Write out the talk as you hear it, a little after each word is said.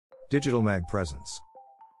Digital mag presence.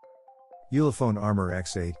 Ulefone Armor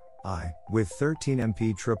X8i, with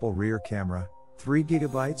 13MP triple rear camera,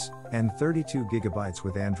 3GB, and 32GB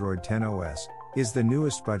with Android 10 OS, is the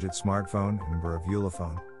newest budget smartphone member of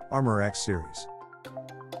Ulefone Armor X series.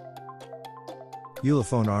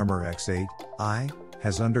 Ulefone Armor X8i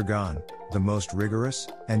has undergone the most rigorous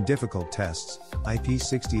and difficult tests,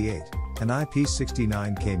 IP68 and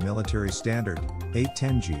IP69K military standard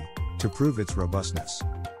 810G, to prove its robustness.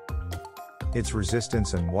 Its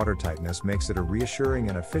resistance and watertightness makes it a reassuring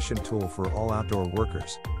and efficient tool for all outdoor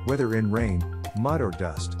workers, whether in rain, mud or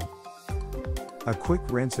dust. A quick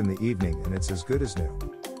rinse in the evening and it's as good as new.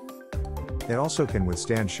 It also can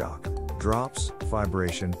withstand shock, drops,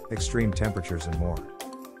 vibration, extreme temperatures and more.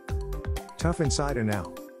 Tough inside and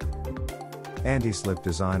out. Anti-slip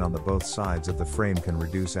design on both sides of the frame can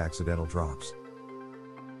reduce accidental drops.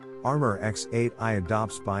 Armor X8i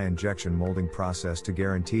adopts by-injection molding process to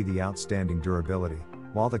guarantee the outstanding durability,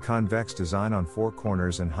 while the convex design on four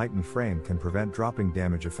corners and heightened frame can prevent dropping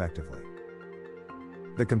damage effectively.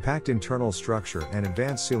 The compact internal structure and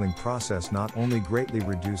advanced sealing process not only greatly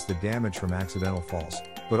reduce the damage from accidental falls,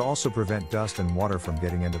 but also prevent dust and water from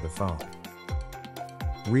getting into the phone.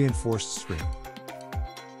 Reinforced screen.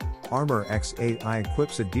 Armor X8i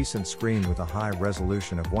equips a decent screen with a high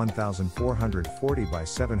resolution of 1440 by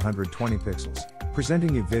 720 pixels,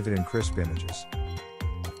 presenting you vivid and crisp images.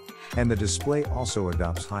 And the display also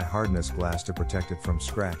adopts high hardness glass to protect it from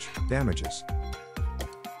scratch damages.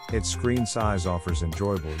 Its screen size offers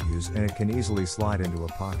enjoyable use and it can easily slide into a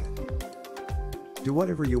pocket. Do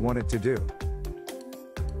whatever you want it to do.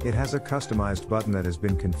 It has a customized button that has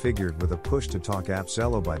been configured with a push-to-talk app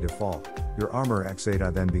Zello by default. Your Armor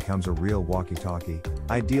X8i then becomes a real walkie-talkie,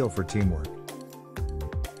 ideal for teamwork.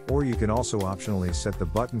 Or you can also optionally set the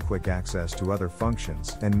button quick access to other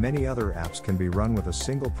functions, and many other apps can be run with a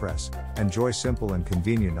single press. Enjoy simple and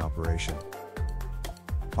convenient operation.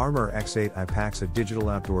 Armor X8i packs a digital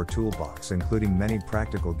outdoor toolbox including many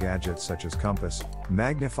practical gadgets such as compass,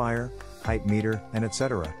 magnifier, height meter, and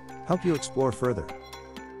etc. help you explore further.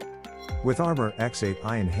 With Armor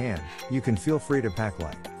X8i in hand, you can feel free to pack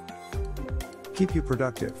light. Keep you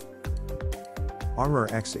productive. Armor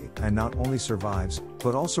X8i not only survives,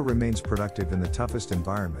 but also remains productive in the toughest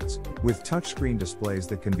environments, with touchscreen displays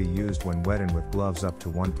that can be used when wet and with gloves up to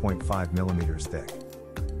 1.5mm thick.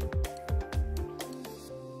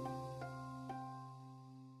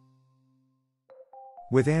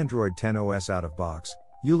 With Android 10 OS out of box,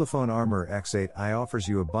 Ulefone Armor X8i offers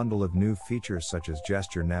you a bundle of new features such as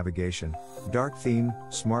gesture navigation, dark theme,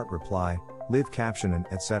 smart reply, live caption and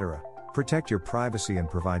etc. Protect your privacy and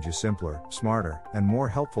provide you simpler, smarter, and more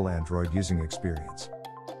helpful Android using experience.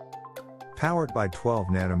 Powered by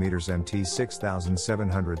 12nm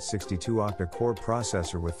MT6762 octa-core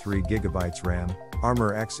processor with 3GB RAM,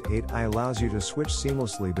 Armor X8i allows you to switch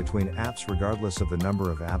seamlessly between apps regardless of the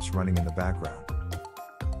number of apps running in the background.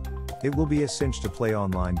 It will be a cinch to play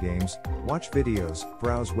online games, watch videos,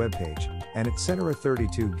 browse web page, and etc.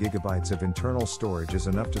 32GB of internal storage is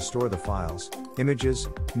enough to store the files, images,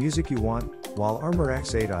 music you want, while Armor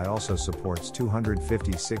X8i also supports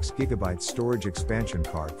 256GB storage expansion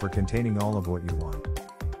card for containing all of what you want.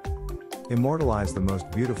 Immortalize the most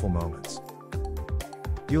beautiful moments.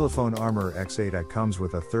 Ulefone Armor X8i comes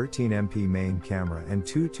with a 13MP main camera and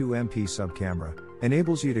two 2MP sub-camera,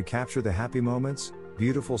 enables you to capture the happy moments,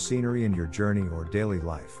 beautiful scenery in your journey or daily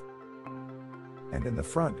life. And in the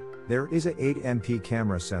front, there is a 8MP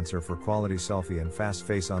camera sensor for quality selfie and fast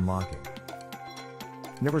face unlocking.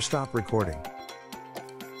 Never stop recording.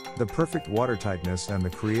 The perfect watertightness and the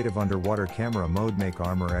creative underwater camera mode make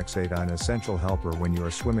Armor X8i an essential helper when you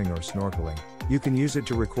are swimming or snorkeling. You can use it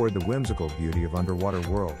to record the whimsical beauty of underwater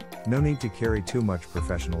world, no need to carry too much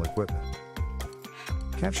professional equipment.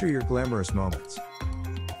 Capture your glamorous moments.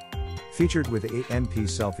 Featured with 8MP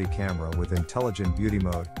selfie camera with intelligent beauty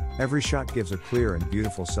mode, every shot gives a clear and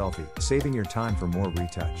beautiful selfie, saving your time for more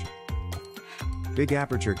retouch. Big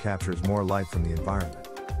aperture captures more light from the environment.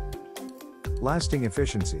 Lasting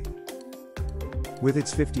efficiency. With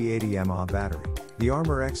its 5080 mAh battery, the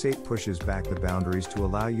Armor X8 pushes back the boundaries to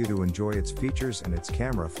allow you to enjoy its features and its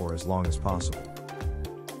camera for as long as possible.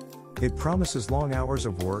 It promises long hours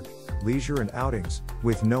of work, leisure and outings,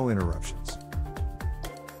 with no interruptions.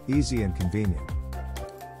 Easy and convenient.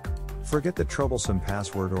 Forget the troublesome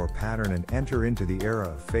password or pattern and enter into the era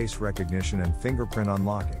of face recognition and fingerprint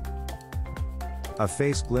unlocking. A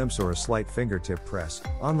face glimpse or a slight fingertip press,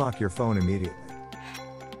 unlock your phone immediately.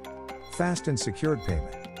 Fast and secured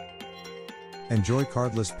payment. Enjoy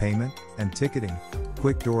cardless payment and ticketing,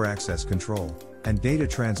 quick door access control, and data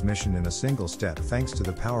transmission in a single step thanks to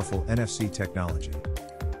the powerful NFC technology.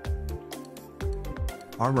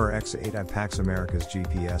 Armor X8i packs America's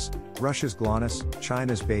GPS, Russia's GLONASS,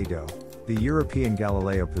 China's Beidou, the European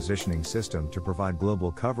Galileo positioning system to provide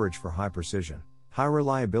global coverage for high precision, high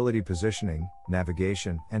reliability positioning,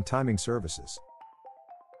 navigation, and timing services.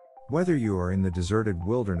 Whether you are in the deserted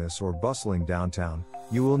wilderness or bustling downtown,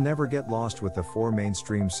 you will never get lost with the 4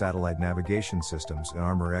 mainstream satellite navigation systems in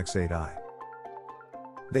Armor X8i.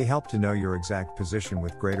 They help to know your exact position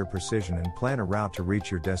with greater precision and plan a route to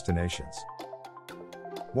reach your destinations.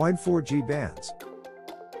 Wide 4G bands.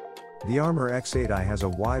 The Armor X8i has a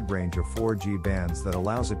wide range of 4G bands that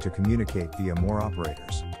allows it to communicate via more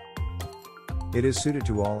operators. It is suited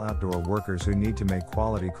to all outdoor workers who need to make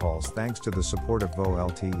quality calls thanks to the support of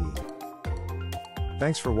VoLTE.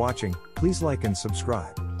 Thanks for watching, please like and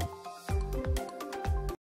subscribe.